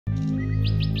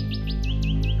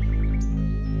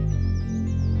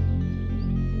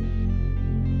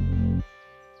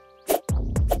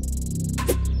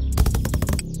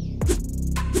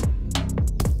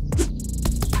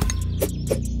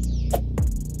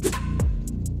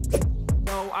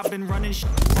I've been running shit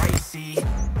crazy,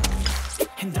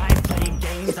 and I ain't playing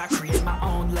games. I create my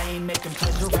own lane, making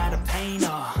pleasure out of pain.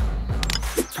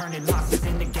 Turning losses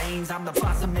into gains. I'm the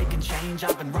boss, I'm making change.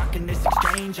 I've been rocking this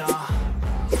exchange.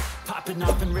 Popping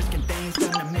off and risking things,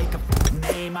 gonna make a fucking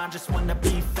name. I just wanna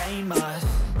be famous,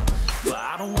 but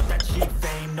I don't want that cheap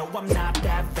fame. No, I'm not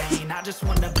that vain. I just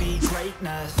wanna be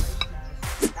greatness.